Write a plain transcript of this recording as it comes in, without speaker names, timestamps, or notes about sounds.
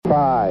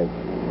5,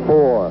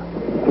 4,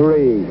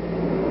 3,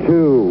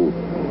 2,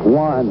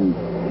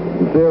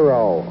 1,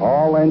 0.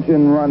 All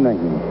engine running.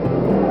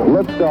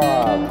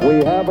 Liftoff.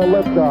 We have a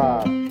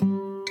liftoff.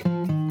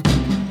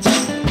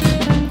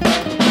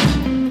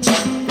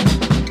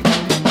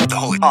 The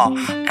Holy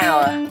Half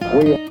Hour.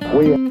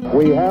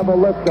 We have a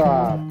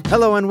liftoff.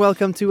 Hello and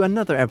welcome to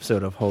another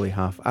episode of Holy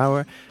Half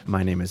Hour.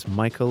 My name is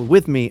Michael.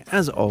 With me,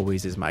 as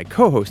always, is my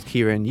co-host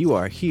Kieran. You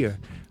are here,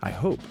 I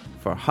hope,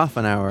 for half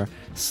an hour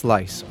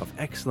slice of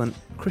excellent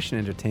Christian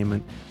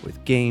entertainment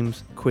with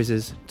games,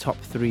 quizzes, top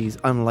threes,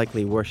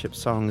 unlikely worship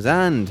songs,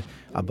 and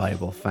a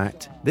Bible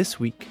fact. This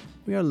week,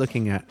 we are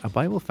looking at a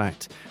Bible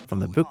fact from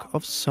the Book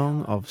of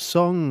Song of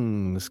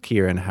Songs.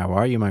 Kieran, how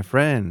are you, my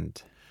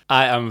friend?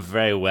 I am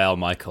very well,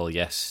 Michael.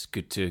 Yes,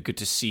 good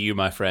to see you,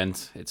 my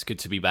friend. It's good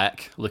to be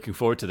back. Looking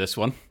forward to this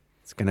one.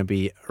 It's going to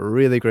be a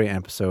really great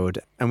episode,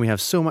 and we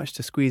have so much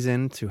to squeeze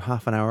into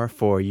half an hour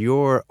for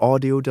your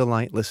audio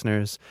delight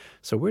listeners.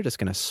 So we're just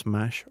going to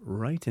smash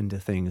right into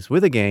things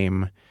with a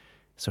game.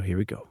 So here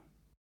we go.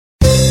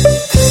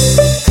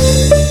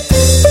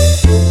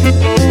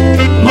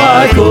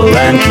 Michael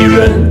and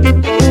Kieran.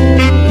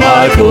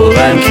 Michael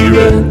and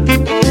Kieran.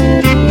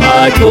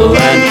 Michael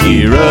and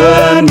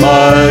Kieran.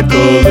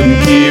 Michael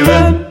and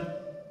Kieran.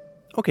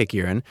 Okay,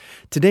 Kieran.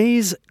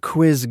 Today's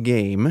quiz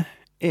game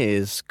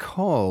is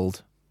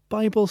called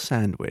Bible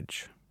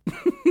Sandwich.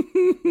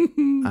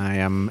 I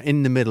am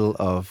in the middle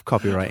of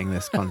copywriting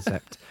this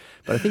concept,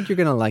 but I think you're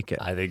going to like it.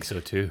 I think so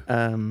too.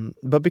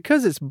 But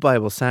because it's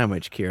Bible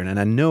Sandwich, Kieran,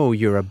 and I know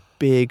you're a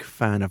big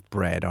fan of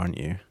bread, aren't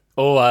you?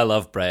 Oh, I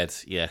love bread.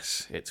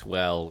 Yes, it's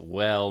well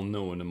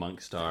known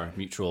amongst our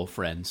mutual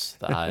friends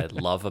that I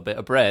love a bit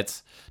of bread.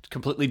 It's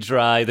completely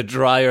dry. The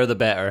drier, the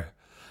better.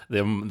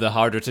 The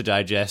harder to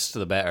digest,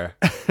 the better.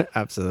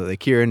 Absolutely.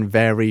 Kieran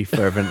very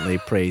fervently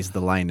praised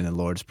the line in the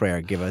Lord's Prayer,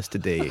 "Give us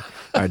today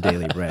our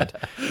daily bread."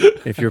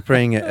 If you're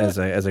praying it as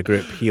a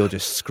group, he'll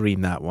just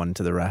scream that one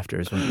to the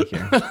rafters, won't you,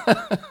 Kieran?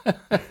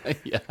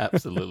 Yeah,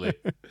 absolutely.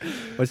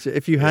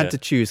 If you had to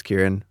choose,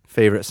 Kieran,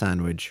 favourite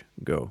sandwich,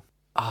 go.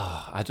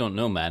 Oh, I don't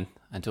know, man.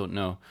 I don't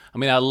know. I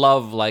mean, I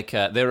love,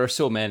 there are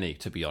so many,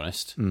 to be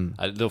honest.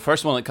 The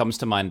first one that comes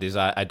to mind is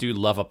I do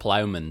love a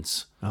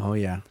ploughman's. Oh,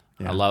 yeah.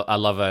 I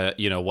love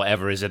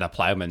whatever is in a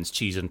ploughman's,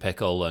 cheese and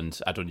pickle, and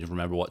I don't even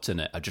remember what's in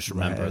it. I just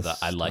remember that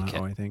I like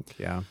it. I think,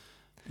 yeah.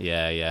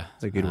 Yeah.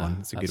 It's a good one.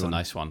 It's a good one. It's a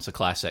nice one. It's a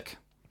classic.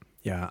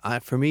 Yeah,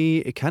 for me,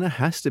 it kind of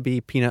has to be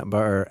peanut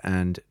butter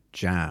and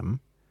jam,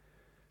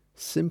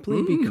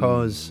 simply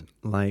because,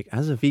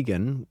 as a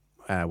vegan,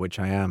 which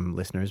I am,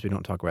 listeners, we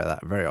don't talk about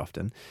that very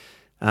often,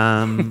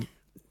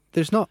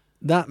 there's not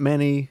that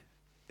many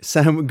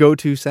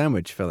go-to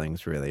sandwich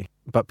fillings, really.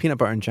 But peanut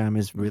butter and jam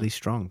is really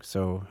strong.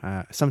 So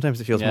sometimes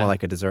it feels more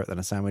like a dessert than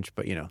a sandwich,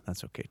 but,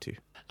 that's okay too.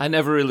 I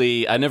never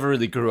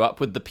really grew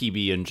up with the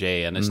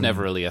PB&J, and it's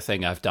never really a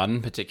thing I've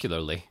done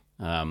particularly.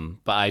 But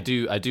I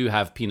do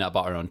have peanut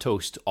butter on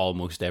toast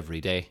almost every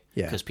day.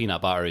 Yeah. Because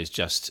peanut butter is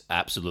just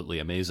absolutely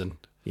amazing.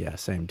 Yeah,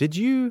 same.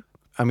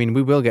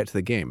 We will get to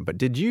the game, but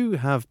did you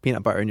have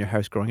peanut butter in your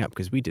house growing up?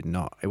 Because we did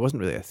not. It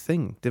wasn't really a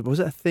thing. Was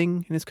it a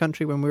thing in this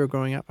country when we were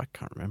growing up? I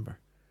can't remember.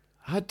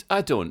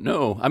 I don't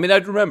know. I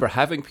remember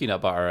having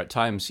peanut butter at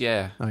times,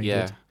 yeah.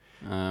 Did.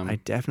 I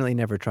definitely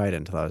never tried it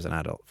until I was an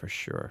adult, for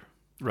sure.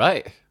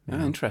 Right. Yeah.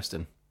 Oh,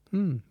 interesting.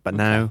 But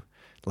now,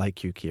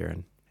 like you,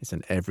 Kieran, it's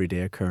an everyday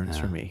occurrence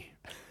for me.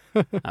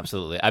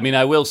 Absolutely.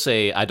 I will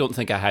say, I don't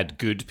think I had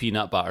good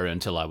peanut butter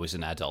until I was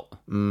an adult.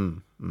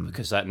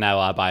 Because now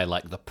I buy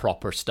the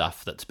proper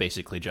stuff that's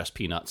basically just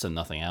peanuts and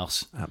nothing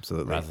else.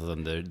 Absolutely. Rather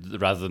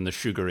than the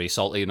sugary,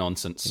 salty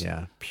nonsense.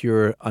 Yeah,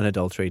 pure,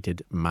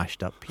 unadulterated,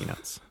 mashed up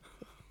peanuts.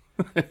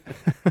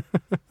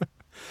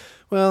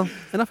 Well,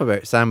 enough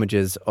about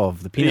sandwiches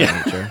of the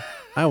peanut nature.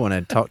 I want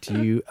to talk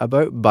to you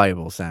about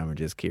Bible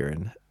sandwiches,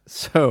 Kieran.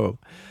 So,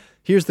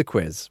 here's the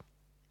quiz.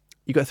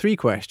 You got 3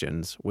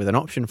 questions with an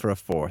option for a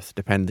 4th,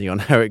 depending on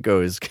how it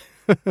goes.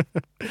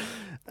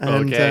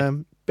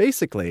 And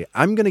basically,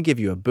 I'm going to give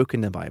you a book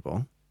in the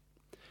Bible,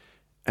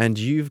 and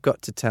you've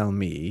got to tell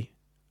me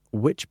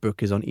which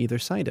book is on either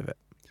side of it.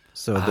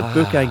 So the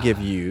book I give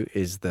you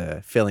is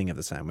the filling of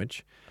the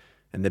sandwich,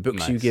 and the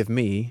books you give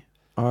me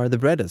are the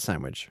bread of the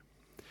sandwich.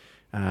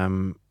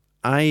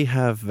 I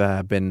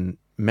have been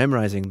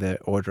memorizing the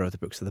order of the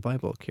books of the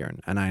Bible, Kieran,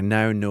 and I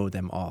now know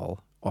them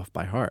all off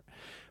by heart.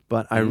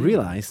 But I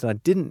realized that I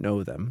didn't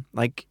know them.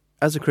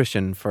 As a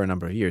Christian for a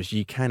number of years,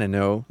 you kind of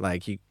know,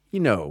 you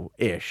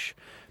know-ish,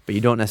 but you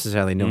don't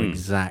necessarily know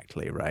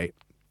exactly, right?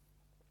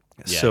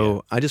 Yeah,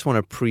 so I just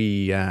want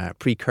to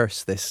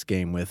pre-curse this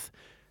game with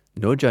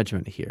no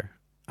judgment here.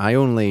 I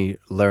only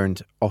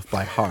learned off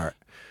by heart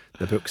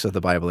the books of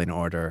the Bible in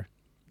order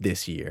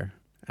this year.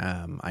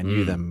 I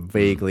knew them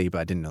vaguely, but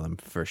I didn't know them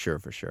for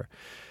sure.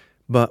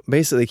 But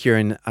basically,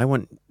 Kieran, I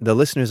want the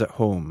listeners at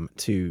home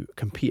to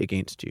compete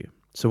against you.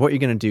 So what you're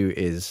going to do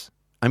is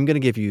I'm going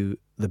to give you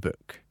the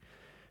book.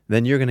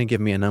 Then you're going to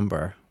give me a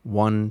number,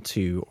 1,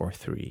 2, or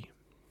 3.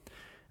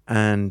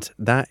 And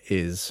that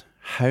is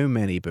how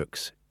many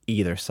books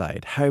either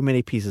side. How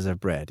many pieces of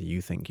bread do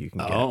you think you can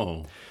get?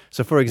 Oh.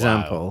 So, for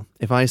example,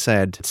 if I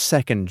said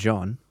 2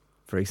 John,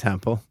 for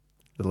example,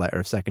 the letter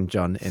of 2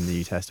 John in the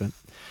New Testament,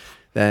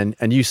 then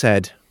and you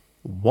said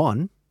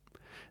 1,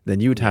 then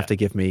you would have to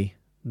give me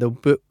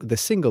the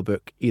single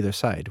book either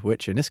side,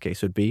 which in this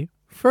case would be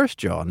 1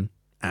 John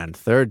and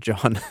 3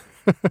 John.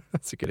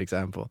 That's a good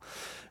example.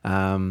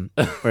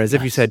 Whereas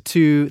if you said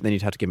 2, then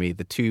you'd have to give me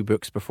the 2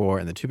 books before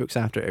and the 2 books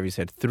after. If you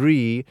said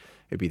 3,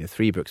 it'd be the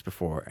 3 books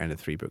before and the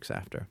 3 books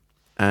after.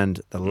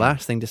 And the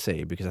last thing to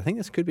say, because I think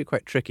this could be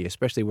quite tricky,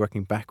 especially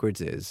working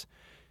backwards, is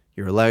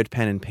you're allowed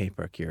pen and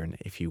paper, Kieran,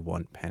 if you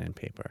want pen and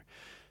paper.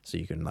 So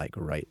you can like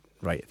write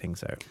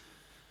things out.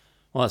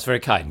 Well, that's very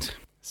kind.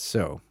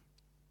 So,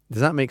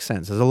 does that make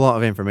sense? There's a lot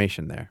of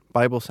information there.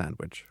 Bible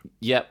sandwich.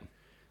 Yep.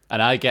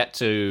 And I get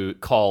to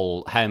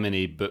call how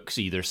many books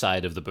either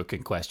side of the book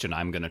in question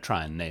I'm going to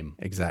try and name.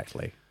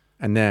 Exactly.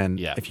 And then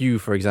if you,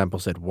 for example,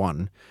 said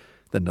 1,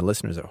 then the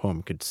listeners at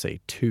home could say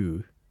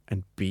 2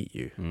 and beat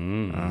you.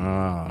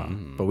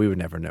 But we would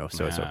never know,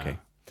 so it's okay.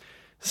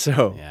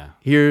 So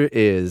here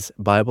is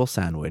Bible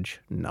sandwich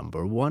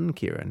number 1,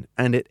 Kieran.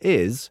 And it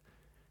is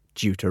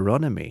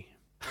Deuteronomy.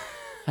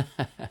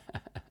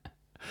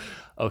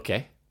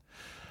 Okay.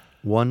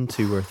 1,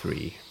 2, or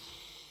 3.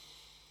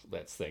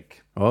 Let's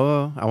think.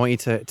 Oh, I want you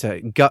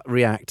to gut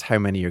react how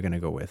many you're going to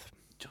go with.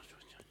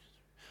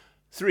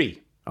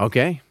 3.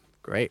 Okay,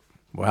 great.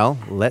 Well,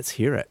 let's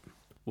hear it.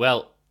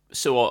 Well,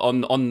 so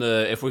on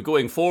the if we're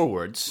going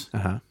forwards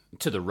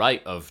to the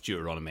right of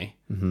Deuteronomy,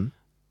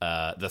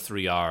 the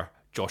 3 are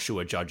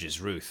Joshua,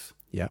 Judges, Ruth.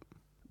 Yep.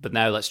 But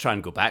now let's try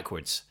and go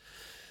backwards.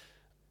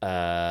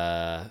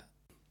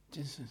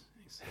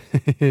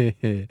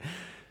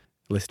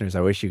 Listeners,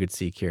 I wish you could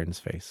see Kieran's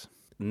face.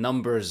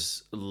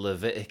 Numbers,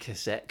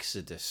 Leviticus,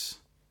 Exodus.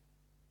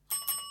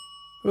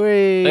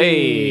 Whee!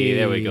 Hey,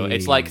 there we go.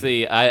 It's like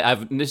this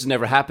has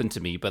never happened to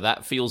me, but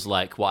that feels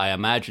like what I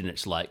imagine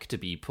it's like to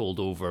be pulled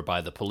over by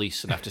the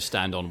police and have to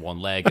stand on one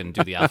leg and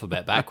do the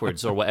alphabet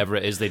backwards or whatever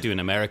it is they do in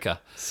America.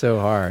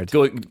 So hard.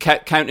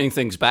 Counting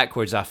things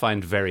backwards, I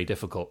find very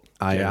difficult.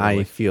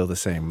 I feel the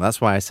same. That's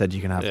why I said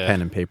you can have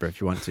pen and paper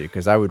if you want to,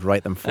 because I would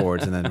write them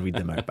forwards and then read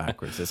them out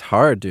backwards. It's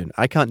hard doing.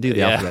 I can't do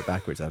the alphabet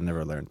backwards. I've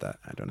never learned that.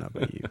 I don't know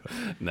about you.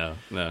 But. No.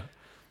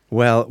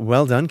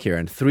 Well done,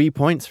 Kieran. 3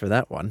 points for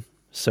that one.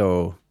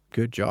 So,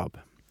 good job.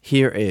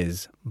 Here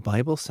is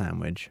Bible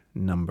sandwich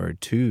number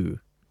 2,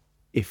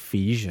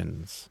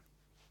 Ephesians.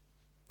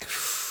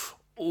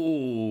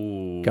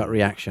 Ooh. Gut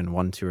reaction,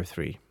 1, 2, or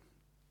 3?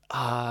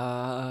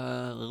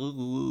 I'm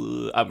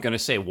going to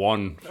say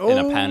 1 in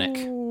a panic.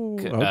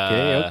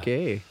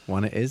 Okay.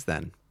 1 it is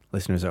then.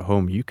 Listeners at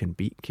home, you can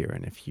beat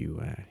Kieran if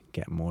you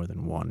get more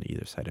than 1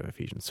 either side of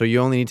Ephesians. So you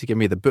only need to give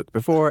me the book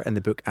before and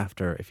the book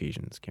after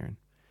Ephesians, Kieran.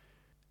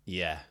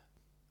 Yeah.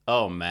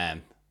 Oh,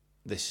 man.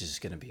 This is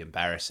going to be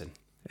embarrassing.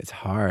 It's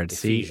hard.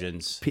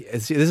 Ephesians. See,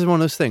 this is one of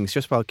those things,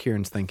 just while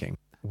Kieran's thinking.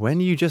 When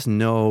you just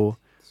know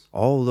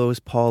all those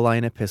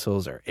Pauline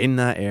epistles are in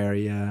that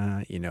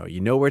area, you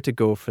know where to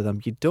go for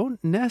them, you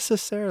don't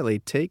necessarily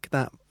take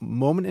that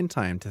moment in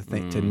time to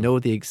think, to know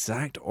the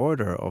exact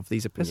order of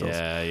these epistles.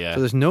 Yeah. So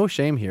there's no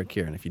shame here,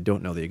 Kieran, if you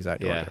don't know the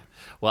exact order.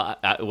 Well,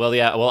 I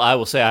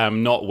will say I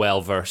am not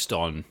well versed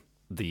on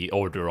the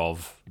order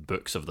of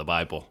books of the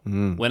Bible.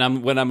 When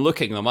I'm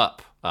looking them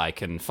up, I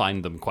can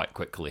find them quite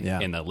quickly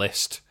in a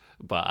list,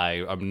 but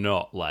I'm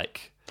not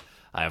like,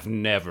 I have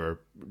never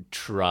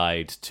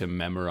tried to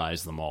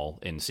memorize them all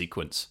in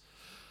sequence.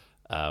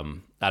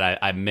 And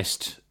I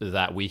missed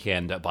that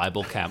weekend at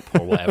Bible camp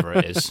or whatever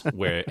it is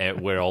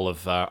where all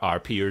of our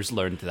peers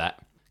learned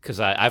that. Because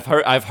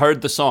I've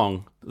heard the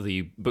song,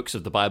 the Books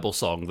of the Bible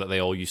song that they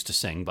all used to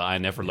sing, but I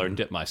never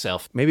learned it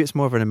myself. Maybe it's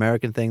more of an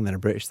American thing than a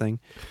British thing.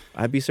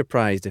 I'd be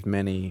surprised if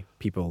many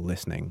people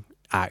listening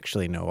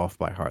actually know off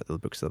by heart the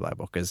Books of the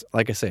Bible. Because,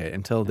 like I say,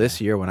 until this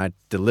year when I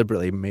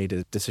deliberately made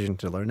a decision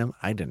to learn them,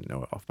 I didn't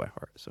know it off by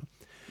heart. So,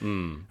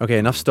 Okay,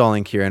 enough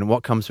stalling, Kieran.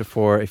 What comes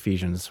before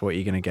Ephesians? What are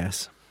you going to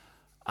guess?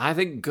 I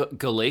think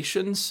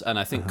Galatians, and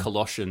I think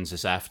Colossians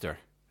is after.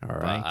 All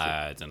right. But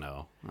I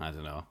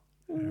don't know.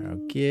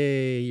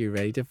 Okay, you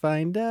ready to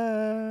find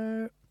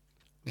out?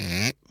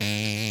 Yeah,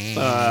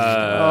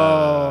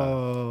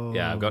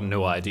 I've got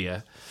no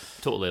idea.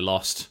 Totally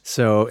lost.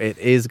 So it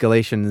is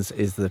Galatians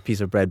is the piece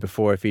of bread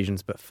before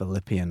Ephesians, but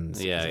Philippians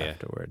is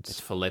afterwards. It's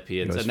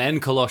Philippians. And then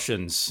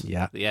Colossians.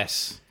 Yeah.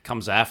 Yes.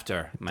 Comes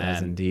after, man. It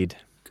does indeed.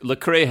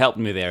 Lecrae helped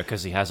me there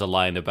because he has a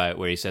line about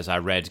where he says, I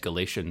read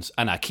Galatians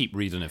and I keep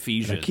reading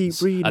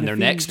Ephesians. And they're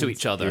next to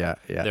each other.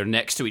 Yeah. They're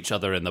next to each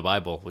other in the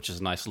Bible, which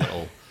is a nice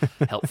little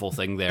helpful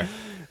thing there.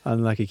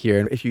 Unlucky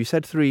Kieran. If you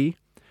said 3,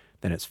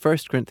 then it's 1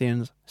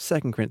 Corinthians,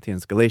 2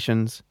 Corinthians,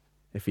 Galatians,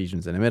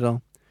 Ephesians in the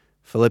middle,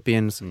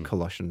 Philippians,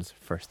 Colossians,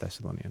 1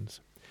 Thessalonians.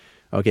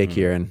 Okay,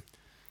 Kieran.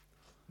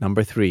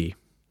 Number 3.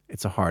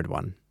 It's a hard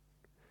one.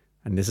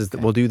 And this is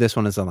we'll do this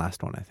one as the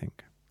last one, I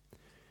think.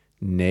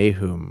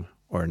 Nahum.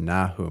 Or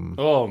Nahum.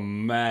 Oh,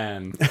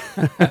 man.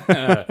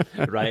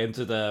 Right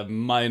into the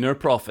minor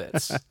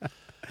prophets.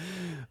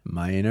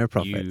 Minor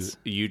prophets.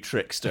 You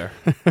trickster.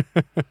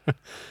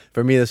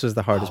 For me, this was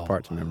the hardest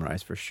part to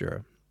memorize for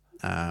sure.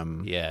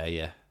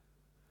 Yeah.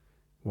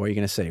 What are you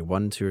going to say?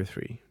 1, 2, or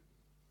 3?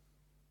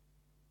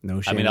 No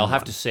shame. I mean, I'll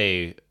have to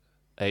say,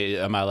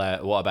 am I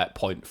allowed, what about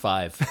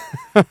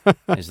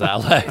 0.5? Is that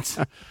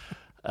allowed?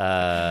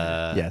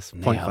 Yes,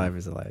 0.5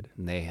 is allowed.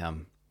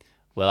 Nahum.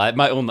 Well, I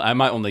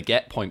might only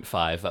get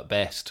 0.5 at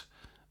best,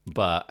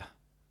 but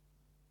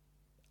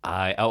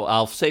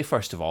I'll say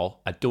first of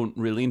all, I don't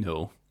really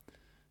know,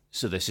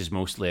 so this is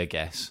mostly a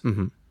guess.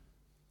 Mm-hmm.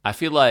 I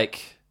feel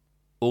like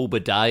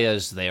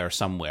Obadiah's there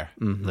somewhere,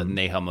 that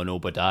Nahum and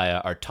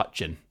Obadiah are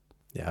touching.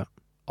 Yeah.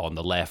 On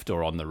the left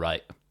or on the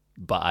right,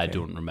 but I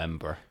don't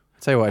remember.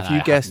 I'll tell you what, if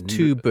you guess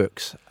 2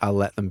 books, I'll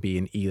let them be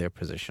in either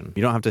position.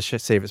 You don't have to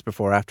say if it's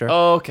before or after.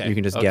 Oh, okay. You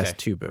can just guess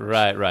 2 books.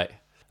 Right.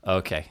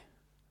 Okay.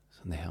 So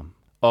Nahum.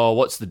 Oh,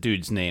 what's the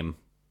dude's name?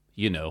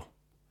 You know.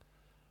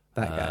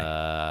 That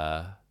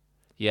guy.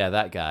 Yeah,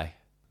 that guy.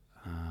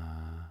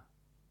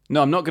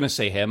 No, I'm not going to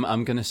say him.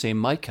 I'm going to say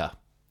Micah.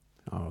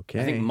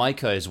 Okay. I think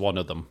Micah is one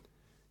of them.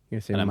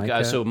 You're saying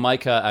Micah? So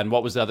Micah, and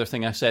what was the other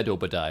thing I said?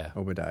 Obadiah.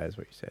 Obadiah is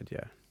what you said,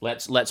 yeah.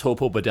 Let's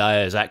hope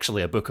Obadiah is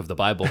actually a book of the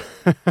Bible,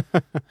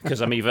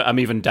 because I'm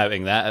even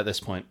doubting that at this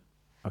point.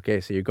 Okay,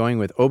 so you're going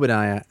with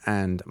Obadiah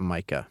and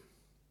Micah.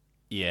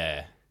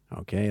 Yeah.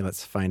 Okay,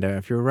 let's find out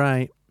if you're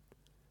right.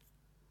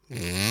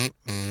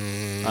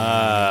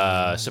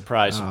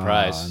 Surprise.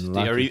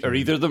 Are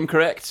either of them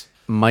correct?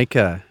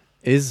 Micah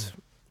is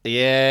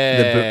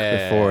the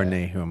book before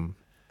Nahum.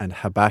 And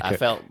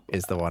Habakkuk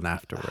is the one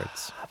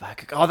afterwards.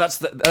 Habakkuk. Oh, that's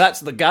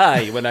the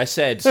guy. When I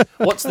said,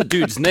 what's the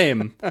dude's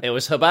name? It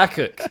was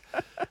Habakkuk.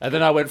 And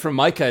then I went for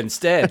Micah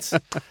instead.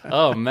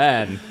 Oh,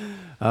 man.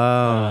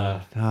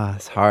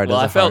 It's hard. Well,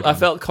 I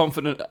felt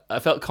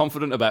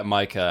confident about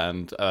Micah,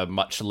 and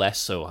much less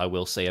so, I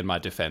will say, in my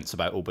defense,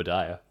 about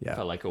Obadiah. Yeah. I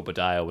felt like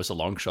Obadiah was a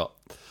long shot.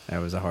 That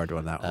was a hard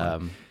one, that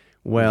one.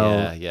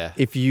 Well,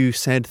 if you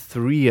said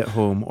 3 at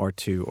home or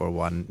 2 or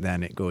 1,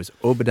 then it goes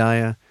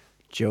Obadiah,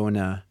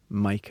 Jonah,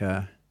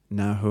 Micah,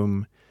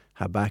 Nahum,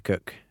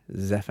 Habakkuk,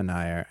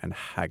 Zephaniah, and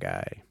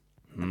Haggai.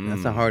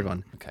 That's a hard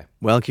one. Okay.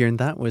 Well, Kieran,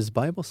 that was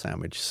Bible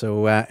Sandwich.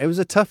 So it was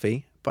a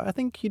toughie, but I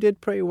think you did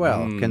pretty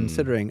well,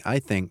 considering I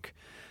think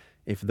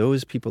if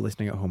those people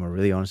listening at home are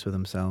really honest with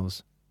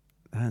themselves,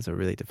 that's a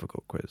really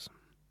difficult quiz.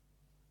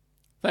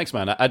 Thanks,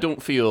 man. I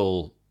don't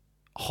feel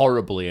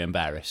horribly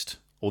embarrassed,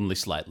 only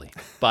slightly.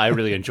 But I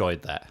really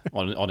enjoyed that.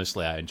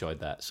 Honestly, I enjoyed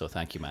that. So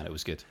thank you, man. It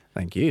was good.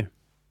 Thank you.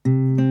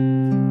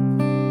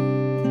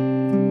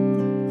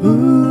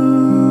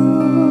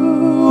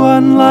 Ooh,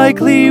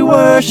 unlikely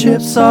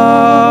worship songs.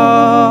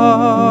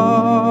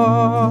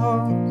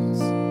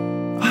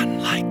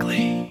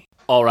 Unlikely.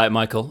 All right,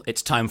 Michael,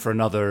 it's time for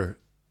another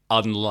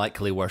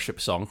unlikely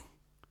worship song.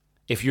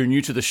 If you're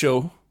new to the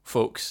show,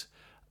 folks,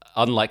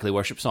 unlikely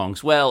worship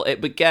songs, well, it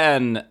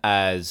began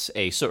as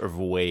a sort of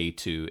way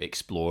to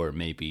explore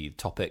maybe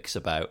topics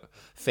about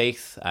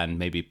faith and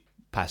maybe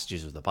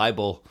passages of the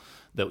Bible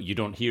that you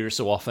don't hear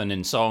so often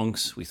in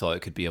songs. We thought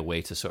it could be a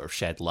way to sort of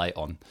shed light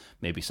on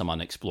maybe some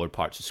unexplored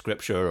parts of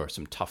Scripture or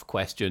some tough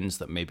questions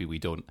that maybe we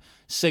don't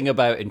sing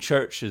about in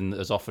church and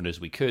as often as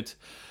we could.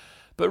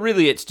 But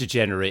really it's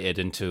degenerated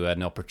into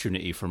an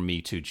opportunity for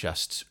me to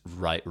just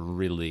write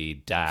really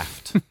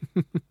daft,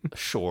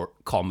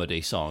 short comedy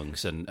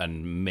songs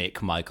and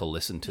make Michael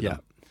listen to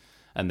them.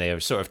 And they are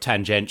sort of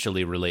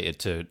tangentially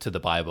related to the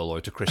Bible or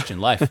to Christian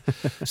life.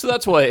 So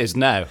that's what it is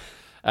now.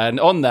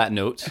 And on that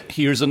note,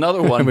 here's another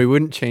one. And we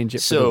wouldn't change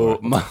it for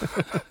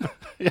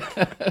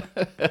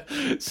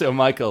So,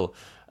 Michael,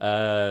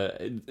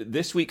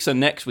 this week's and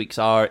next week's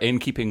are in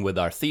keeping with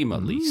our theme,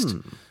 at least.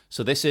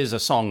 So this is a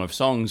Song of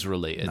Songs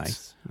related,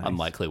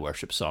 unlikely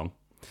worship song.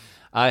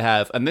 I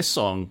have, and this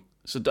song,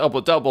 it's a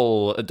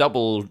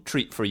double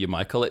treat for you,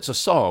 Michael. It's a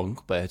song,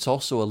 but it's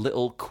also a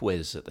little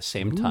quiz at the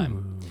same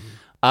time.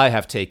 I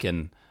have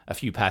taken a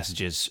few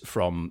passages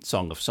from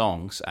Song of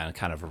Songs and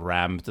kind of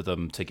rammed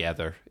them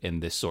together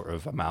in this sort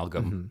of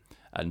amalgam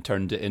and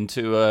turned it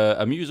into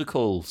a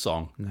musical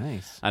song.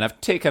 Nice. And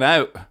I've taken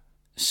out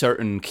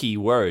certain key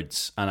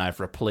words and I've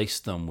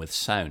replaced them with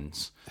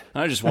sounds.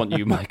 And I just want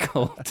you,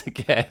 Michael, to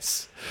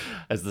guess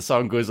as the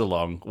song goes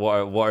along,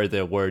 what are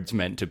the words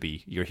meant to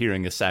be? You're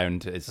hearing a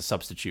sound as a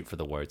substitute for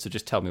the word. So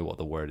just tell me what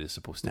the word is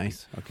supposed to be.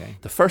 Nice, okay.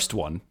 The first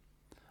one,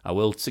 I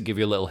will give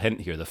you a little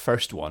hint here. The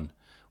first one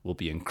will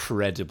be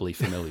incredibly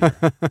familiar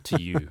to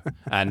you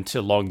and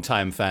to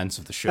long-time fans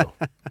of the show.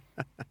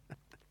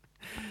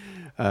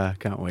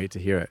 Can't wait to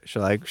hear it.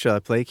 Shall I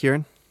play,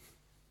 Kieran?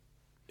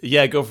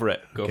 Yeah, go for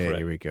it. Go for it.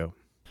 Here we go.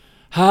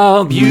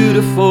 How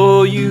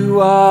beautiful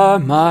you are,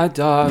 my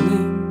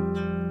darling.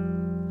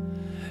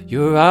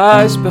 Your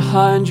eyes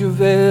behind your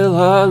veil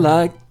are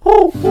like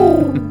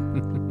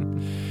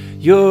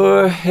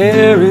your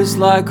hair is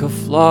like a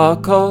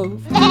flock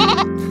of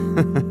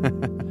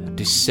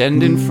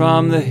descending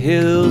from the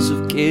hills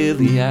of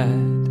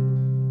Gilead.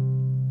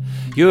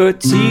 Your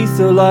teeth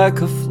are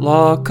like a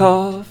flock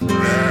of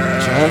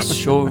just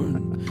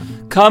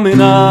shorn,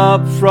 coming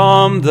up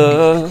from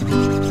the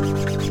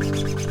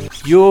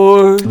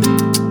You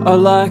are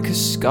like a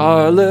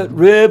scarlet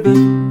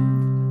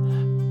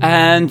ribbon,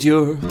 and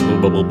your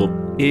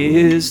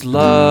is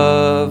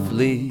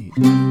lovely.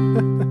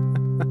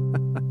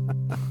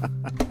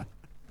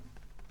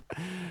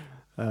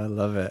 I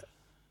love it.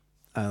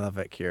 I love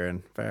it,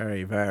 Kieran.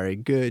 Very, very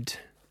good.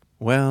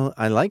 Well,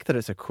 I like that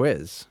it's a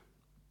quiz,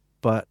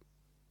 but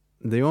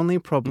the only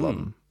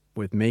problem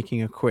with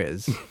making a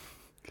quiz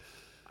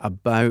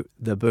about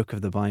the book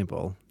of the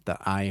Bible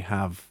that I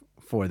have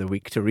for the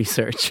week to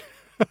research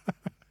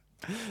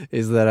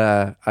is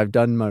that I've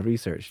done my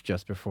research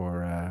just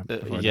before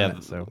that,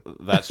 so.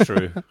 That's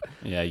true.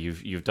 Yeah,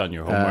 you've done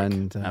your homework.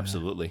 And,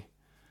 absolutely.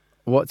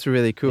 What's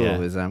really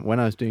cool is when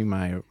I was doing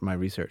my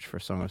research for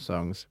Song of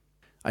Songs,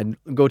 I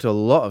go to a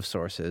lot of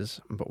sources,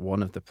 but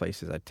one of the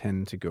places I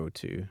tend to go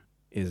to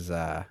is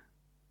the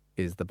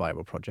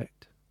Bible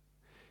Project,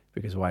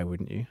 because why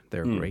wouldn't you?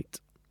 They're great.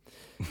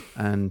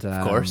 And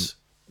of course,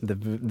 the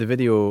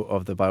video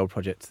of the Bible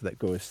Project that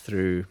goes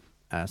through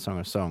Song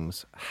of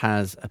Songs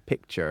has a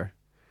picture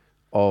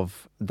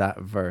of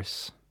that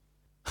verse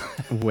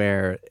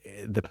where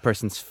the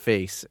person's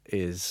face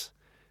is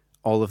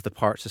all of the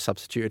parts are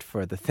substituted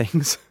for the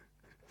things.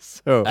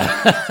 So,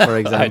 for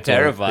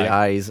example, the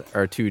eyes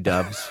are two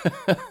doves.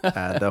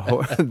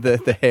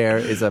 The hair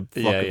is a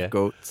flock of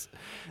goats.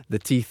 The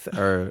teeth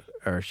are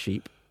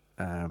sheep.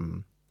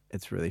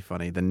 It's really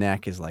funny. The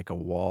neck is like a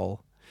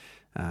wall.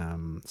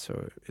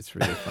 So it's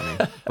really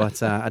funny.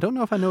 But I don't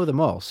know if I know them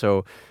all.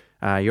 So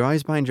your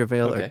eyes behind your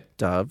veil are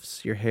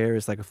doves. Your hair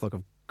is like a flock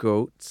of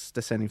goats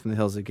descending from the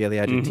hills of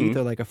Gilead. Your teeth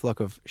are like a flock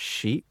of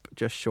sheep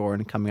just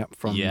shorn coming up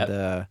from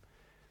the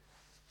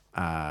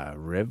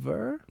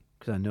river.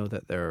 Because I know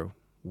that they're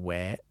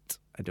wet.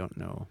 I don't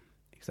know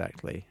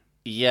exactly.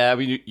 Yeah, I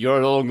mean, you're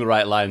along the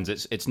right lines.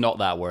 It's not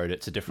that word.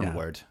 It's a different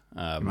word.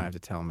 You might have to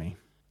tell me.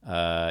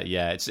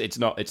 It's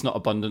not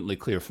abundantly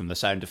clear from the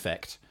sound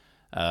effect.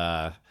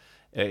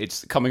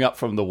 It's coming up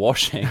from the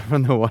washing.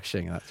 From the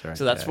washing, that's right.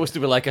 So that's supposed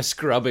to be like a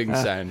scrubbing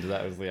sound.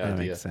 That was the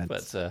idea. That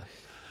makes sense. But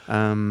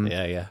I'm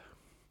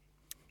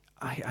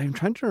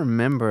trying to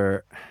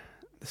remember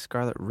the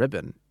scarlet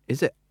ribbon.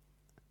 Is it?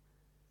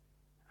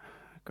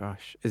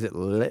 Gosh, is it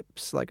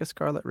lips like a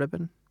scarlet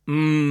ribbon?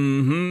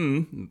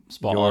 Mm-hmm.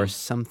 Spot Your on.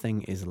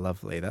 something is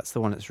lovely. That's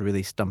the one that's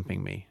really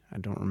stumping me. I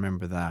don't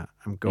remember that.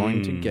 I'm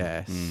going to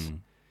guess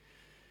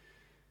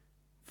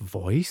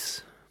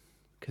voice,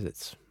 because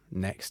it's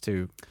next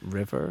to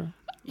river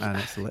and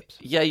it's lips.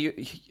 Yeah,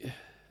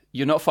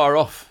 you're not far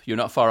off. You're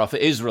not far off.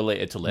 It is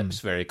related to lips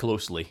very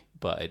closely,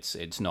 but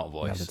it's not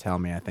voice. You have to tell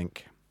me, I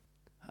think.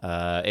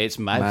 It's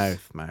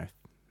mouth. Mouth.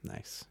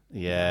 Nice.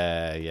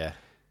 Yeah.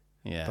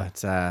 But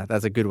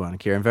that's a good one,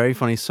 Kieran. Very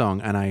funny song,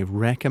 and I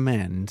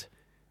recommend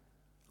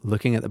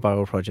looking at the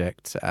Bible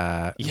Project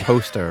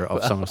poster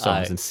of Song of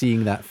Songs and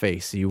seeing that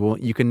face.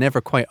 You can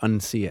never quite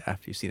unsee it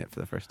after you've seen it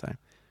for the first time.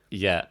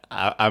 Yeah,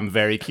 I'm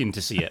very keen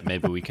to see it.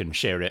 Maybe we can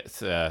share it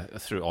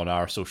through on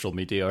our social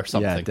media or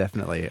something. Yeah,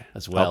 definitely.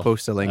 As well. I'll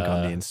post a link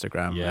on the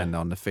Instagram and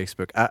on the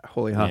Facebook at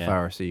Holy Half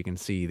Hour, so you can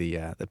see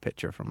the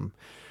picture from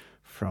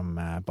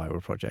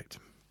Bible Project.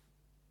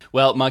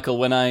 Well, Michael,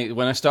 when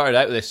I started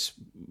out this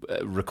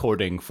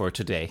recording for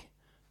today,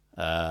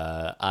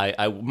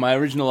 my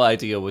original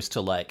idea was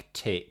to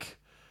take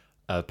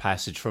a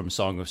passage from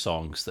Song of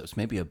Songs that was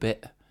maybe a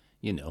bit,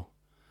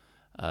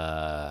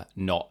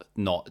 not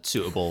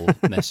suitable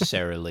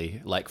necessarily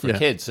for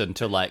kids, and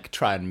to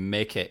try and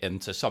make it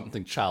into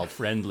something child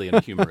friendly in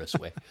a humorous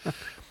way.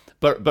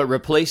 But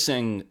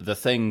replacing the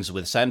things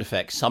with sound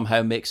effects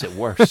somehow makes it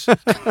worse.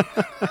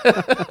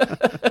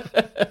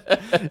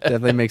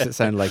 Definitely makes it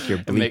sound like you're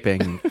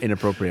bleeping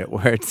inappropriate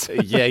words.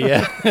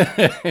 Yeah,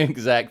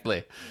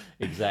 exactly.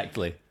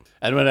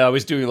 And when I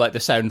was doing the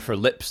sound for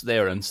lips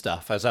there and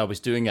stuff, as I was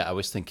doing it, I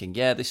was thinking,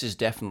 this is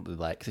definitely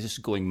this is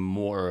going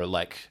more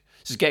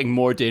this is getting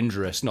more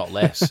dangerous, not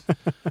less.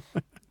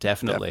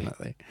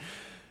 Definitely.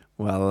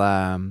 Well,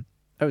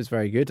 that was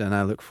very good, and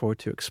I look forward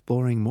to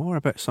exploring more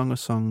about Song of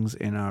Songs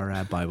in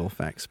our Bible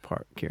Facts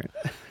part, Kieran.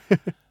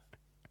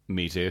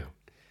 Me too.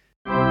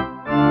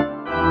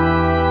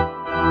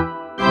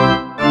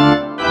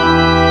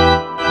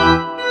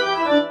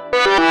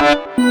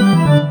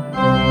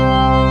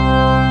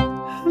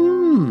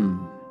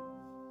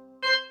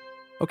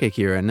 Okay,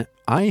 Kieran,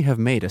 I have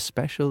made a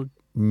special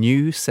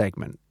new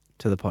segment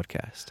to the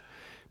podcast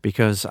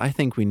because I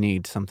think we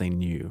need something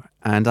new.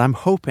 And I'm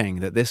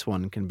hoping that this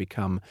one can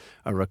become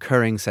a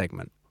recurring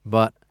segment.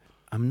 But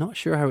I'm not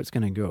sure how it's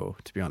going to go,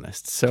 to be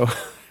honest. So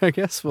I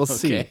guess we'll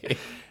see.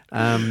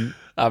 I'm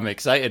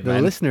excited, man.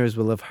 The listeners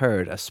will have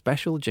heard a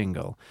special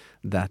jingle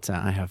that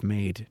I have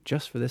made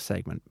just for this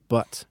segment.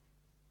 But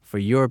for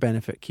your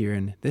benefit,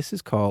 Kieran, this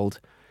is called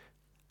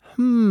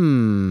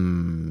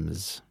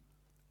Hymns.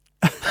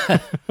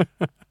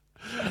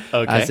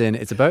 Okay. As in,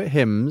 it's about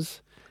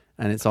hymns,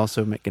 and it's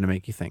also going to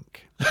make you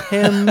think.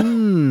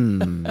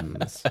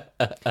 Hymns.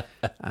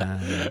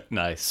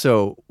 Nice.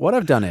 So what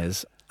I've done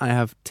is I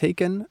have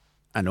taken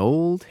an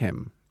old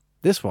hymn.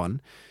 This one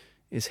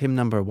is hymn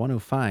number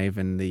 105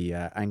 in the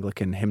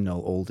Anglican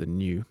hymnal Old and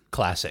New.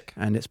 Classic.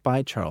 And it's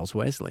by Charles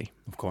Wesley.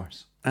 Of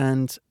course.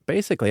 And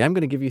basically, I'm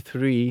going to give you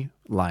 3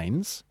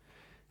 lines.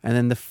 And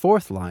then the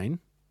 4th line,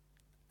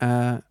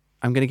 I'm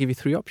going to give you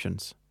 3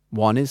 options.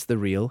 1 is the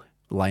real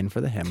line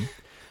for the hymn.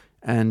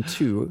 And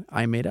 2,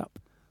 I made up.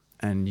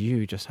 And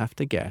you just have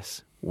to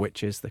guess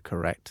which is the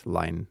correct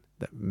line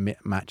that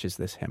matches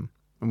this hymn.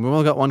 And we've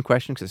only got 1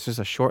 question because it's just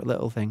a short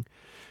little thing.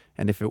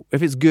 And if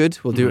it's good,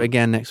 we'll do it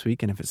again next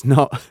week. And if it's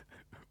not,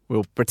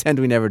 we'll pretend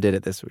we never did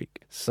it this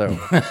week. So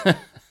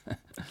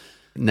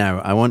now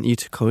I want you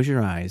to close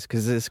your eyes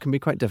because this can be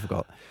quite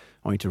difficult.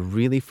 I want you to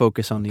really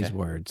focus on these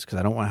words because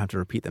I don't want to have to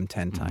repeat them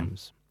 10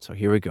 times. So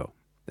here we go.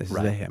 This is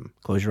the hymn.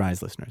 Close your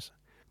eyes, listeners.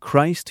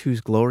 Christ,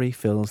 whose glory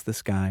fills the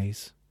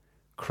skies.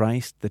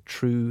 Christ, the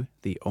true,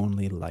 the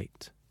only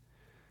light.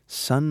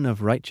 Sun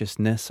of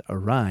righteousness,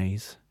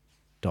 arise. ...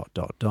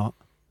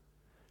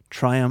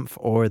 Triumph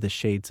o'er the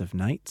shades of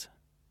night,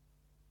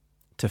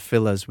 to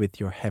fill us with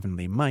your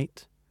heavenly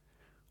might,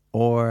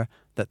 or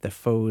that the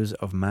foes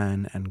of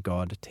man and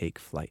God take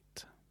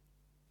flight.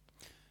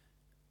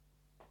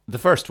 The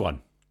first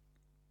one.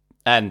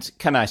 And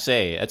can I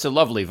say, it's a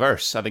lovely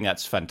verse. I think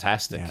that's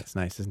fantastic. Yeah, it's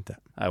nice, isn't it?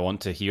 I want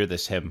to hear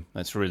this hymn.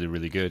 That's really,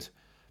 really good.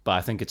 But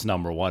I think it's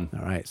number 1.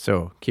 All right,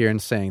 so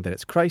Kieran's saying that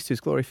it's Christ whose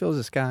glory fills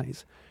the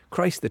skies,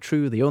 Christ the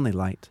true, the only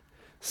light,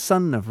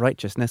 Sun of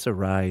righteousness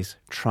arise,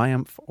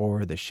 triumph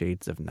o'er the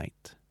shades of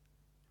night.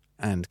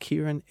 And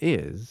Kieran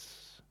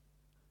is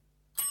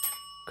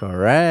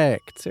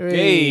correct.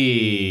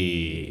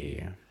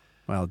 Hey!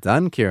 Well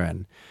done,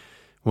 Kieran.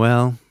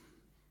 Well,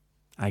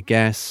 I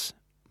guess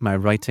my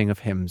writing of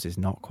hymns is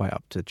not quite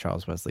up to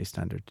Charles Wesley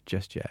standard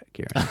just yet,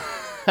 Kieran.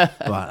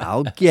 But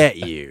I'll get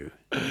you.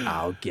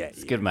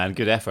 It's good, man.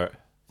 Good effort.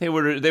 They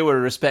were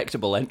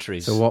respectable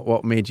entries. So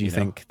what made you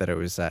think that it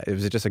was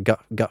just a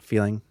gut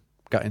feeling?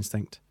 Gut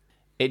instinct.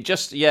 It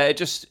just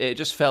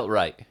felt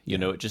right. You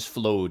know, it just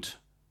flowed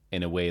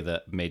in a way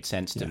that made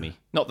sense to me.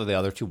 Not that the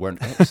other 2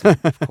 weren't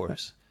excellent, of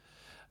course.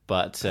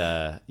 But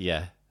I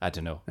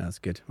don't know. That's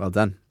good. Well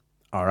done.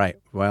 All right.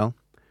 Well,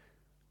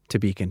 to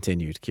be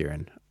continued,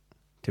 Kieran.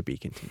 To be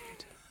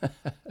continued.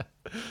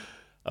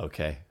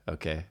 Okay.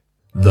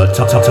 The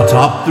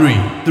top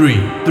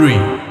three.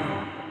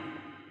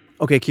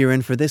 Okay,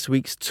 Kieran, for this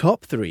week's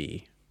top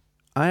 3,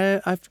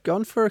 I've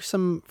gone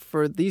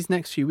for these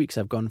next few weeks,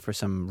 I've gone for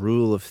some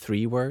rule of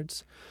 3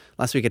 words.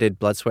 Last week I did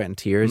blood, sweat and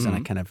tears, and I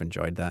kind of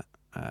enjoyed that.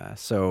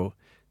 So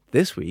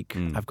this week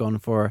I've gone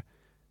for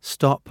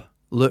stop,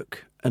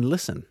 look and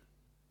listen.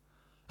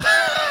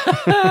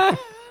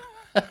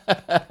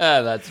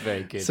 That's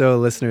very good. So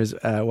listeners,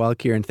 while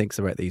Kieran thinks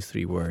about these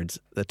 3 words,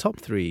 the top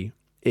 3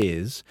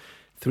 is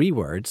 3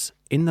 words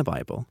in the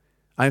Bible.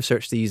 I've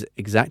searched these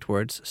exact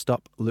words,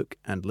 stop, look,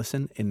 and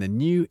listen, in the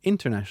New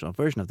International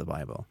Version of the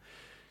Bible.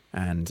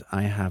 And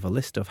I have a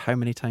list of how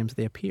many times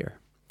they appear.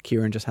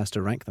 Kieran just has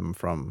to rank them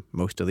from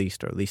most to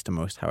least, or least to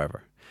most,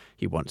 however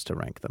he wants to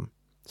rank them.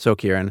 So,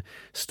 Kieran,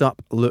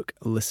 stop, look,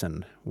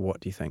 listen.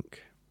 What do you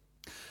think?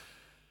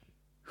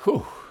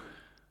 Whew.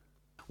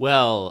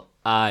 Well,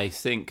 I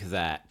think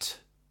that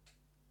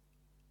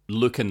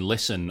look and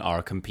listen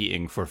are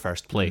competing for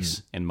first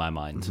place in my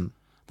mind. Mm-hmm.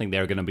 I think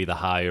they're going to be the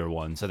higher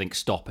ones. I think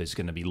stop is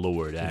going to be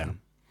lower down.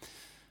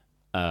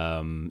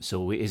 Yeah.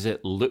 So is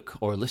it look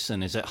or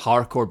listen? Is it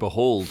hark or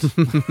behold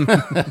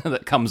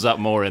that comes up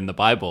more in the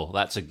Bible?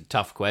 That's a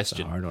tough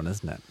question. It's a hard one,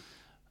 isn't it?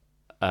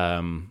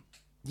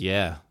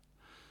 Yeah.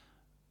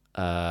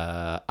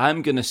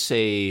 I'm going to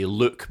say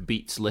look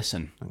beats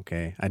listen.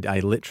 Okay. I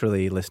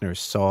literally, listeners,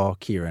 saw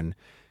Kieran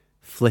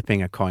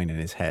flipping a coin in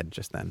his head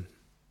just then.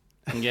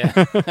 Yeah.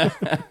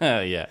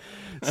 Yeah.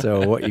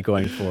 So what are you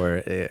going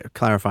for?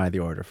 Clarify the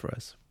order for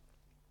us.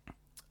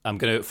 I'm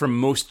going to, from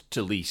most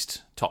to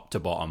least, top to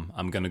bottom,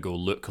 I'm going to go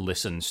look,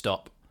 listen,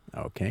 stop.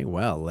 Okay,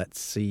 well, let's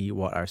see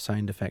what our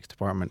sound effects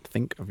department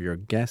think of your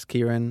guess,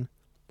 Kieran.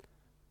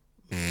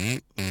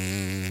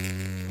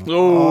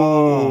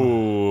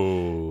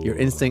 Oh. Your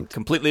instinct...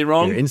 Completely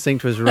wrong? Your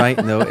instinct was right.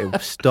 No,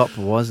 stop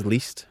was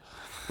least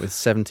with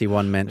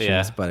 71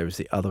 mentions, but it was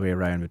the other way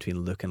around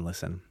between look and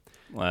listen.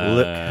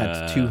 Look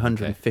had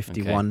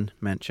 251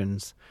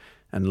 mentions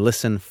and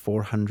listen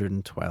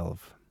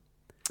 412.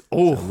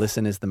 Oh, so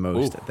listen is the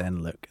most,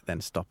 then look, then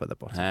stop at the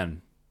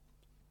bottom.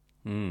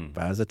 But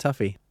that was a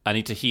toughie. I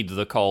need to heed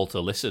the call to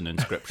listen in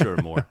Scripture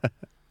more.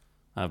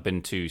 I've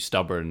been too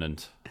stubborn,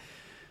 and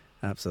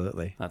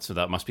absolutely,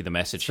 that must be the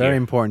message. It's very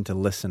important to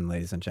listen,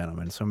 ladies and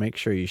gentlemen. So make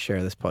sure you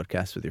share this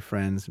podcast with your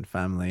friends and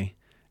family.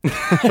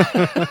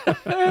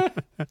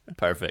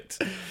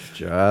 Perfect.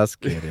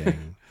 Just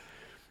kidding.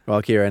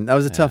 Well, Kieran, that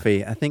was a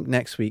toughie. I think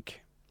next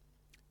week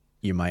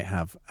you might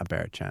have a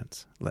better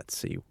chance. Let's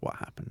see what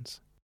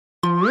happens.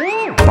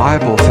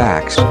 Bible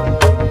facts.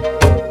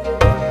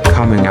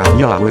 Coming at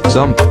ya with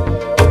some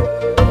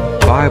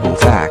Bible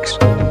facts.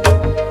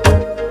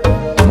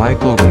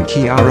 Michael and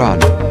Kieran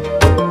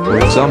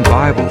with some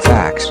Bible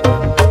facts.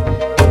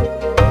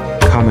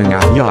 Coming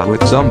at ya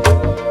with some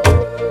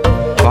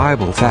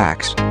Bible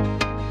facts.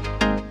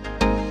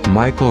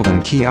 Michael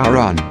and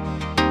Kieran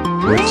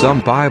with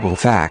some Bible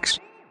facts.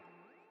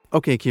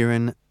 Okay,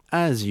 Kieran,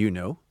 as you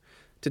know,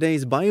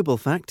 today's Bible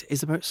fact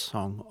is about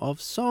Song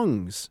of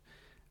Songs.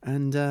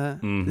 And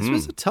this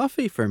was a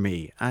toughie for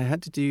me. I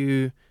had to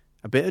do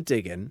a bit of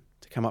digging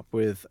to come up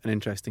with an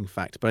interesting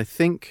fact, but I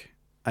think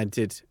I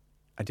did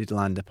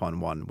land upon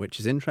one, which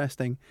is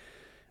interesting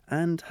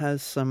and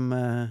has some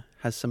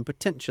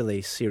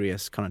potentially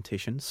serious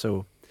connotations.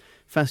 So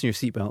fasten your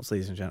seatbelts,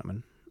 ladies and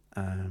gentlemen.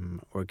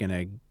 We're going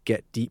to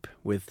get deep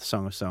with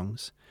Song of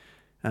Songs.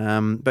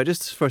 But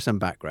just for some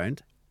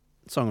background,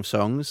 Song of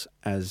Songs,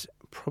 as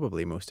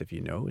probably most of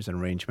you know, is an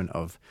arrangement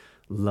of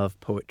love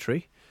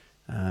poetry.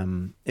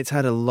 It's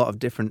had a lot of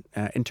different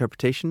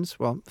interpretations.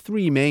 Well,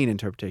 three main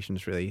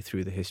interpretations, really,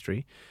 through the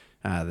history.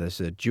 There's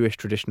a Jewish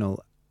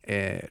traditional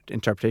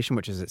interpretation,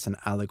 which is it's an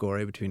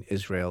allegory between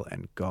Israel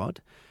and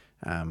God.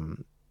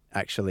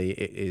 Actually,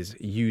 it is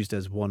used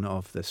as one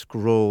of the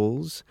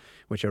scrolls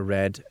which are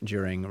read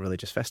during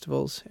religious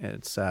festivals.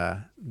 It's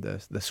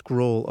the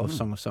scroll of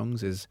Song of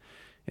Songs is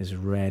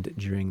read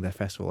during the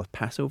festival of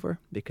Passover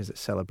because it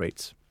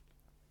celebrates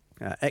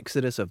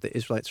exodus of the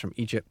Israelites from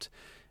Egypt,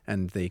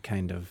 and they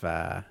kind of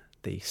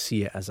they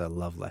see it as a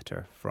love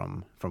letter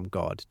from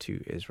God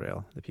to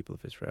Israel, the people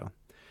of Israel.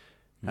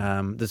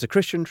 There's a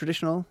Christian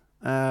traditional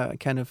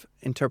kind of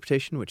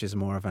interpretation, which is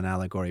more of an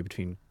allegory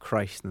between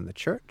Christ and the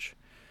church.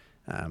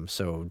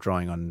 So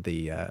drawing on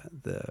the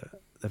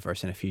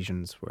verse in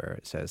Ephesians where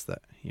it says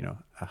that, you know,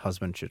 a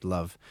husband should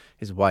love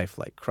his wife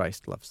like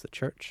Christ loves the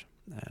church.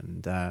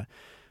 And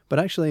but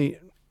actually,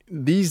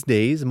 these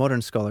days,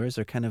 modern scholars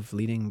are kind of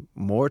leaning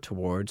more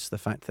towards the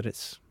fact that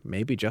it's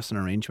maybe just an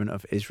arrangement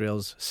of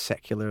Israel's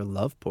secular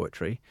love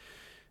poetry,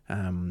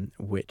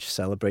 which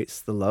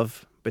celebrates the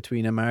love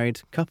between a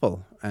married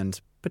couple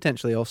and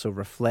potentially also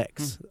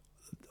reflects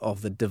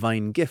of the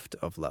divine gift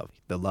of love.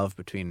 The love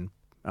between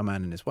a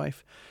man and his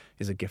wife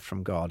is a gift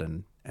from God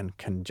and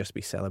can just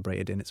be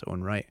celebrated in its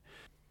own right.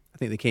 I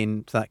think they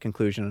came to that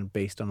conclusion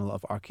based on a lot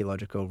of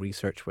archaeological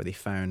research where they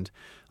found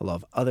a lot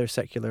of other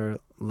secular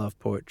love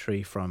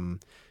poetry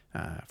from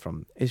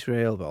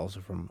Israel, but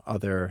also from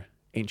other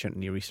ancient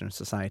Near Eastern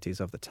societies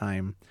of the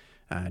time,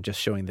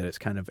 just showing that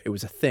it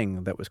was a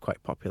thing that was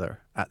quite popular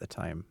at the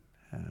time.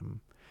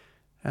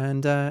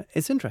 And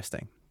it's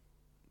interesting.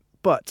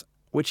 But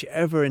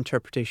whichever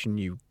interpretation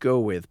you go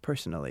with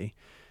personally,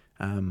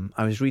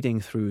 I was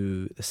reading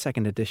through the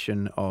second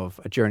edition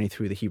of A Journey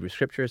Through the Hebrew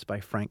Scriptures by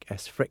Frank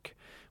S. Frick,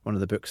 one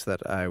of the books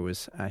that I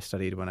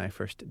studied when I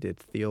first did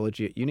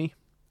theology at uni,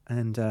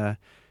 and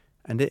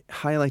it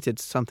highlighted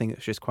something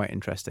that's just quite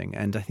interesting.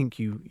 And I think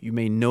you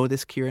may know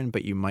this, Kieran,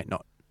 but you might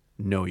not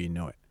know you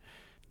know it.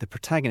 The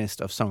protagonist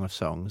of Song of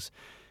Songs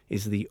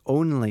is the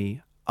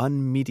only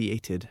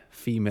unmediated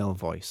female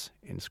voice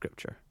in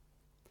Scripture.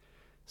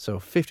 So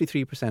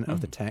 53%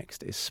 of the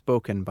text is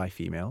spoken by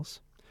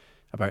females,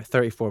 about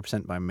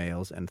 34% by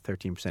males, and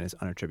 13% is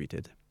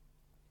unattributed.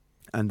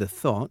 And the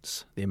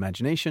thoughts, the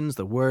imaginations,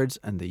 the words,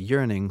 and the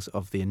yearnings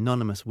of the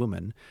anonymous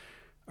woman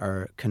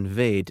are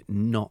conveyed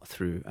not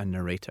through a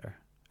narrator,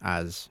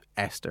 as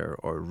Esther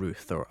or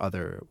Ruth or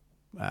other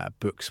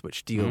books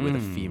which deal with a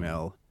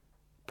female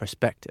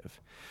perspective.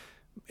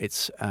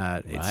 It's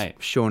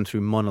shown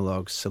through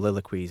monologues,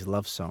 soliloquies,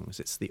 love songs.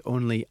 It's the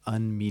only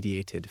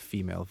unmediated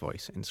female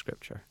voice in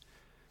Scripture.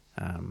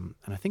 And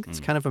I think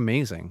it's kind of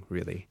amazing,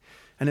 really.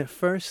 And at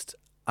first,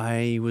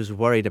 I was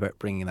worried about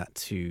bringing that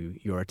to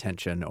your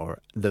attention or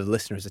the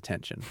listener's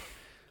attention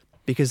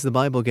because the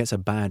Bible gets a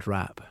bad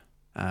rap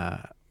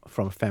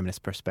from a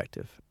feminist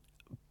perspective.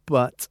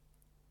 But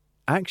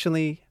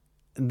actually,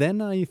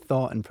 then I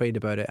thought and prayed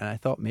about it, and I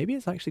thought maybe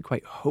it's actually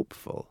quite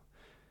hopeful.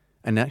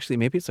 And actually,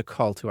 maybe it's a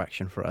call to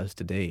action for us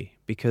today.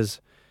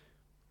 Because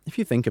if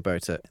you think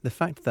about it, the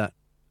fact that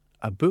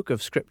a book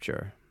of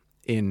Scripture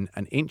in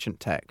an ancient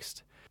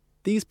text,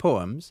 these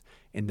poems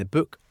in the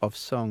book of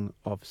Song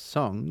of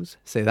Songs,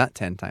 say that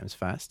 10 times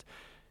fast,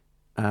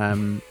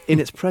 in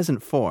its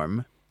present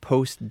form,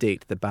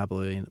 post-date the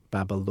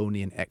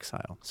Babylonian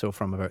exile, so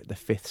from about the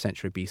 5th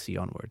century BC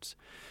onwards.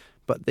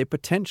 But they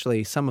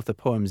potentially, some of the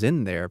poems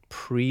in there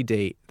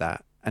predate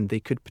that, and they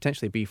could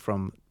potentially be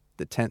from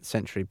the 10th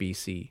century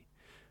BC.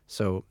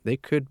 So they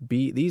could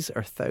be, these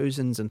are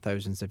thousands and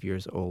thousands of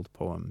years old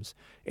poems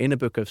in a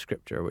book of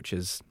Scripture, which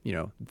is, you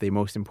know, the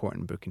most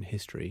important book in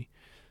history.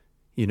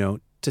 You know,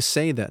 to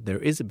say that there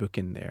is a book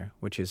in there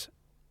which is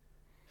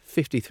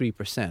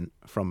 53%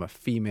 from a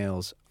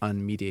female's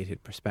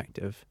unmediated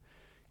perspective,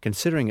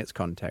 considering its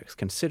context,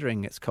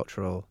 considering its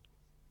cultural,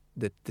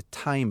 the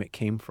time it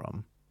came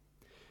from,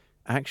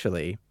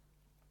 actually,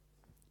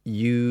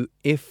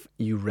 if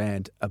you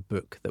read a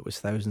book that was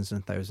thousands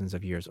and thousands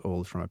of years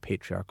old from a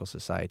patriarchal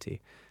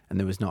society and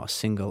there was not a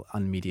single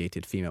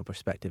unmediated female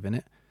perspective in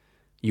it,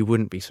 you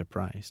wouldn't be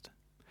surprised.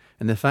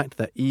 And the fact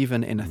that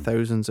even in a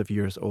thousands of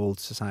years old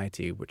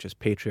society, which is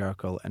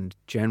patriarchal and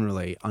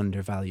generally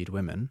undervalued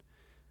women,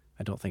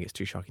 I don't think it's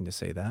too shocking to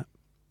say that,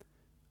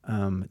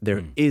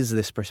 there is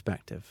this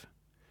perspective,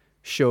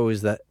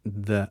 shows that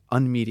the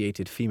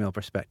unmediated female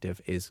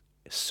perspective is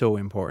so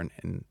important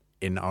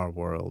in our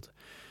world.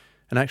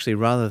 And actually,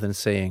 rather than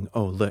saying,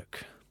 oh,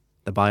 look,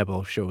 the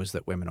Bible shows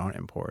that women aren't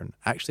important,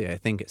 actually, I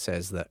think it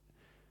says that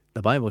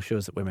the Bible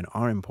shows that women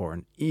are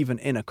important, even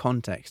in a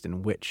context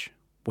in which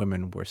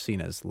women were seen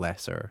as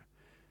lesser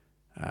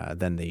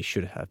than they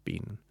should have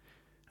been.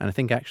 And I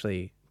think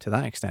actually, to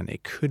that extent,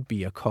 it could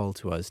be a call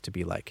to us to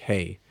be like,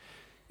 hey,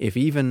 if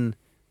even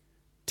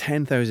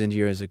 10,000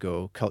 years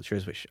ago,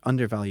 cultures which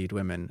undervalued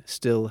women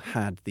still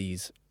had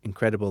these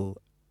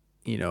incredible,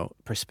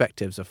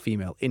 perspectives of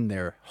female in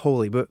their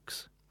holy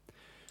books,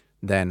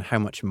 then how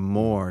much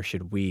more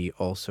should we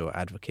also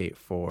advocate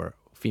for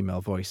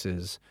female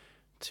voices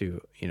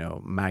to,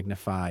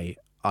 magnify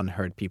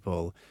unheard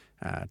people,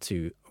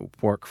 to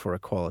work for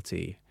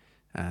equality.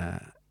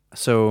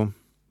 So,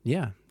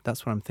 yeah,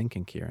 that's what I'm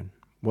thinking, Kieran.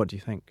 What do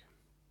you think?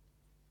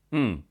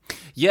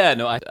 Yeah,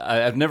 no,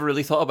 I've never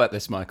really thought about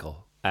this,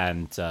 Michael,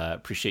 and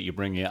appreciate you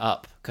bringing it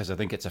up, because I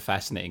think it's a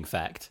fascinating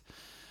fact.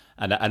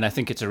 And I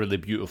think it's a really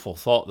beautiful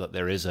thought that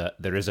there is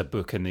a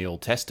book in the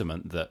Old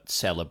Testament that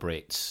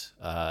celebrates,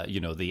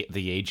 the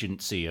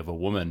agency of a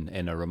woman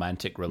in a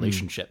romantic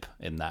relationship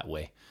in that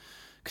way.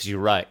 Because you're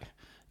right,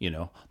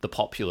 the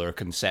popular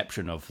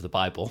conception of the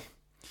Bible,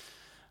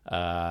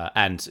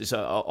 and so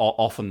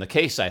often the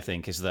case, I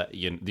think, is that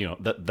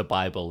that the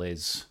Bible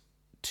is,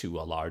 to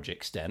a large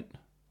extent,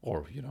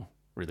 or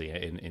really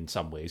in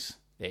some ways,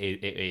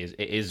 it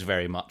is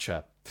very much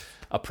a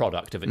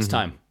product of its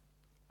time.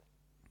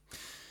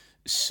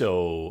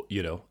 So,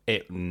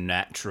 it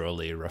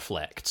naturally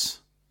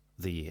reflects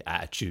the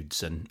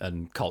attitudes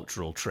and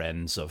cultural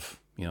trends of,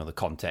 the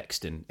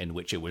context in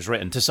which it was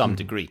written to some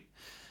degree.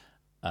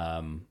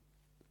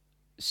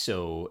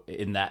 So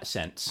in that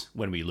sense,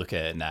 when we look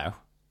at it now,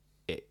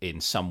 it in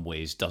some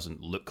ways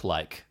doesn't look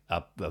like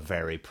a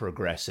very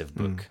progressive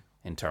book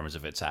in terms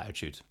of its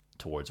attitude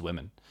towards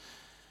women.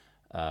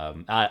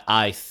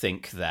 I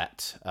think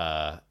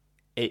that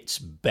it's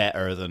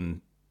better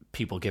than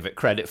people give it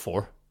credit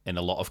for in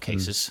a lot of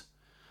cases.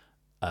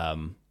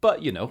 But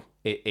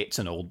it's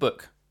an old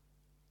book,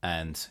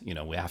 and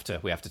we have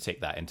to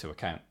take that into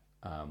account.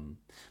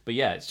 But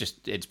yeah,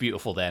 it's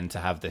beautiful then to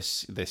have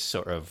this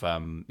sort of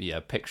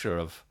picture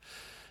of,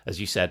 as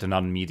you said, an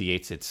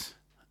unmediated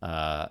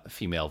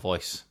female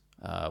voice,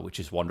 which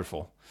is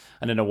wonderful.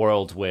 And in a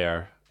world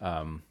where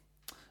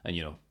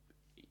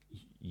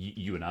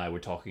you and I were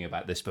talking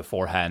about this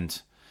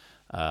beforehand,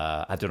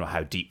 I don't know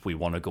how deep we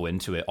want to go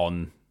into it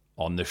on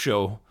the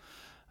show.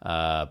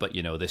 But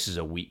this is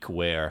a week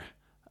where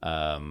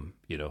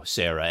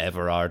Sarah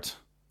Everard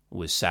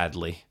was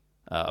sadly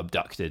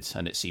abducted,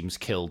 and it seems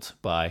killed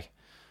by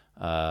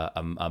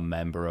a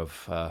member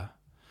of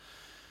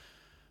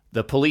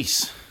the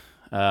police.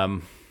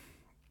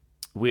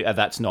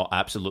 That's not,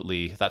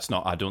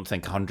 I don't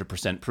think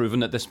 100%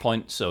 proven at this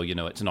point. So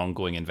it's an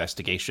ongoing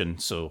investigation.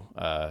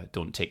 So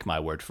don't take my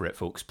word for it,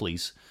 folks,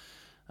 please.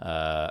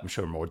 I'm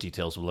sure more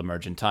details will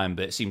emerge in time,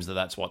 but it seems that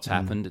that's what's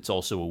happened. It's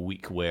also a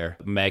week where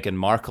Meghan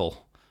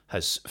Markle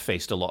has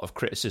faced a lot of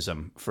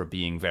criticism for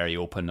being very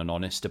open and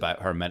honest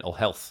about her mental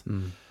health.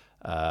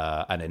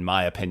 And in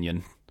my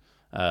opinion,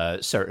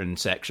 certain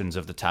sections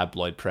of the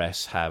tabloid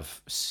press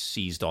have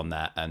seized on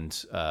that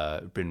and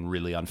been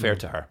really unfair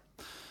to her.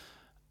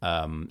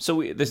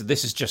 So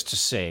this is just to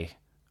say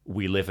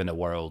we live in a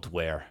world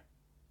where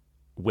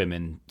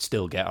women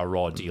still get a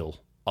raw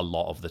deal a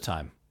lot of the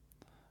time.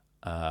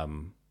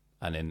 And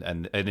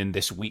in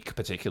this week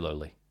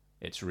particularly,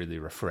 it's really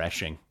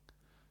refreshing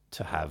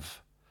to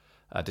have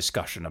a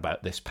discussion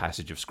about this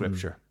passage of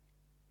Scripture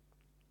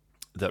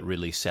that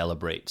really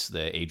celebrates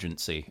the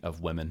agency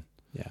of women.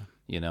 Yeah.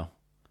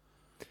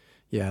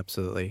 Yeah,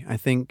 absolutely. I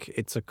think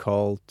it's a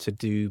call to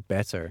do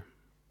better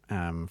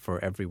for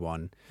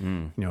everyone.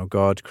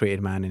 God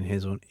created man in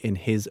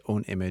his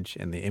own image.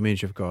 In the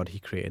image of God, he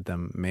created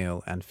them,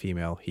 male and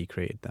female, he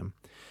created them.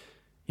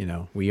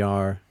 We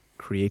are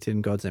created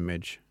in God's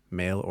image,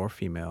 male or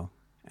female,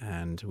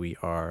 and we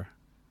are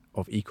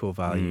of equal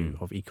value,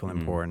 of equal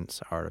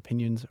importance. Our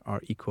opinions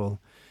are equally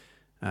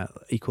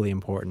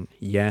important.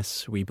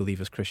 Yes, we believe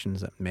as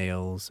Christians that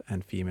males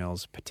and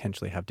females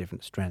potentially have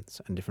different strengths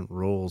and different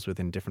roles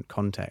within different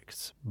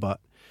contexts, but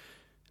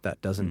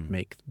that doesn't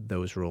make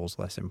those roles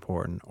less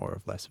important or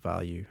of less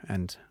value.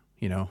 And,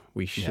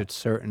 we should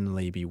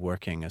certainly be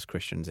working as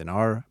Christians in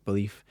our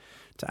belief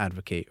to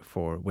advocate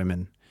for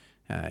women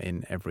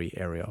in every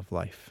area of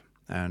life.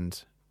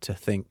 And to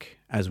think,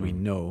 as we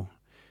know,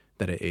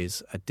 that it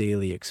is a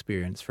daily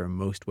experience for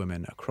most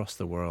women across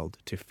the world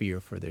to fear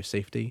for their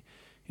safety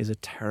is a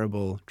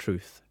terrible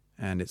truth.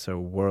 And it's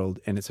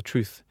a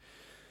truth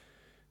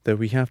that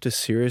we have to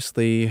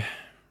seriously,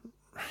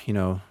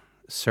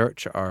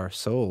 search our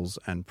souls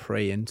and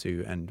pray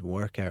into and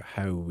work out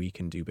how we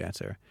can do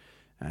better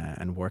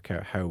and work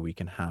out how we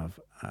can have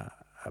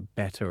a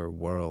better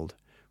world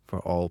for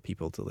all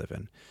people to live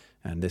in.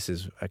 And this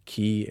is a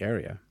key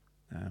area.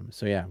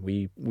 So yeah,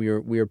 we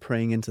are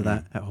praying into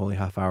that at Holy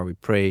Half Hour. We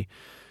pray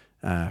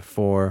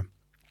for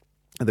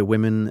the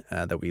women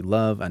that we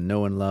love and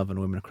know and love, and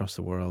women across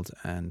the world.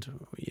 And,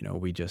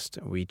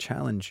 we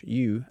challenge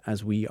you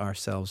as we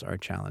ourselves are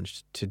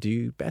challenged to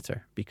do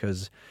better,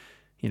 because,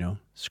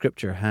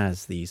 Scripture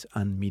has these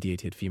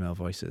unmediated female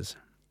voices.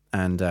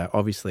 And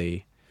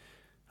obviously,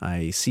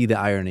 I see the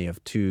irony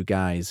of two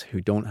guys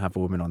who don't have a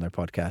woman on their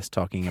podcast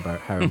talking about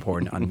how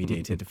important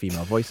unmediated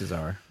female voices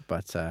are.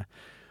 But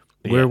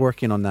we're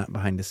working on that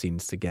behind the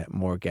scenes to get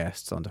more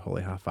guests onto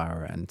Holy Half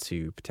Hour and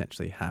to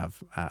potentially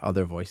have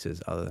other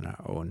voices other than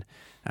our own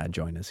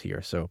join us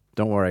here. So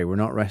don't worry, we're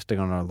not resting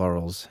on our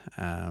laurels.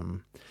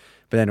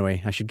 But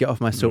anyway, I should get off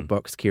my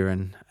soapbox,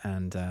 Kieran,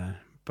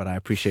 but I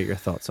appreciate your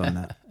thoughts on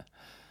that.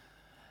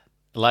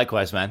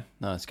 Likewise, man.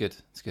 No, it's good.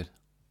 It's good.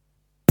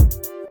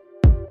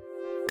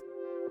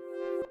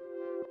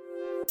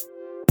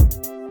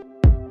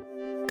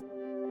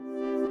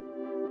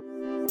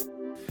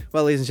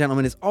 Well, ladies and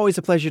gentlemen, it's always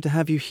a pleasure to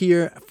have you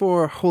here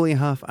for Holy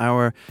Half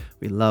Hour.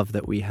 We love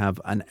that we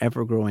have an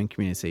ever-growing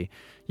community.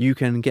 You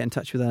can get in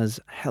touch with us,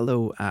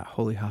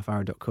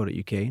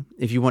 hello@holyhalfhour.co.uk.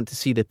 If you want to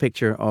see the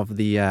picture of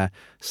the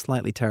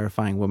slightly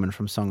terrifying woman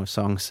from Song of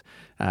Songs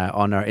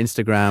on our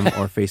Instagram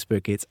or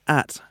Facebook, it's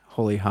at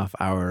Holy Half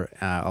Hour.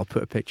 I'll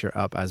put a picture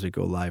up as we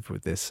go live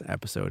with this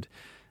episode.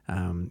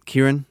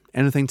 Kieran,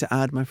 anything to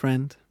add, my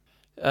friend?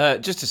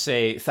 Just to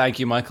say thank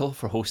you, Michael,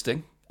 for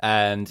hosting.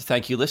 And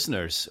thank you,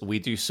 listeners. We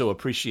do so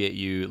appreciate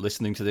you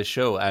listening to this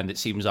show, and it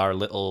seems our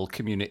little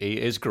community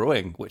is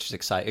growing, which is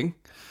exciting.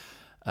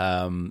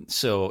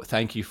 So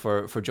thank you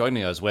for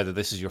joining us, whether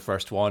this is your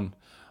first one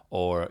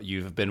or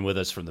you've been with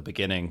us from the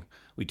beginning.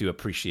 We do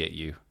appreciate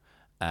you.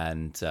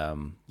 And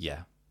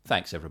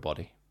thanks,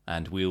 everybody.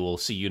 And we will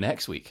see you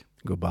next week.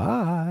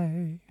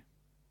 Goodbye.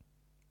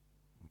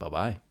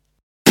 Bye-bye.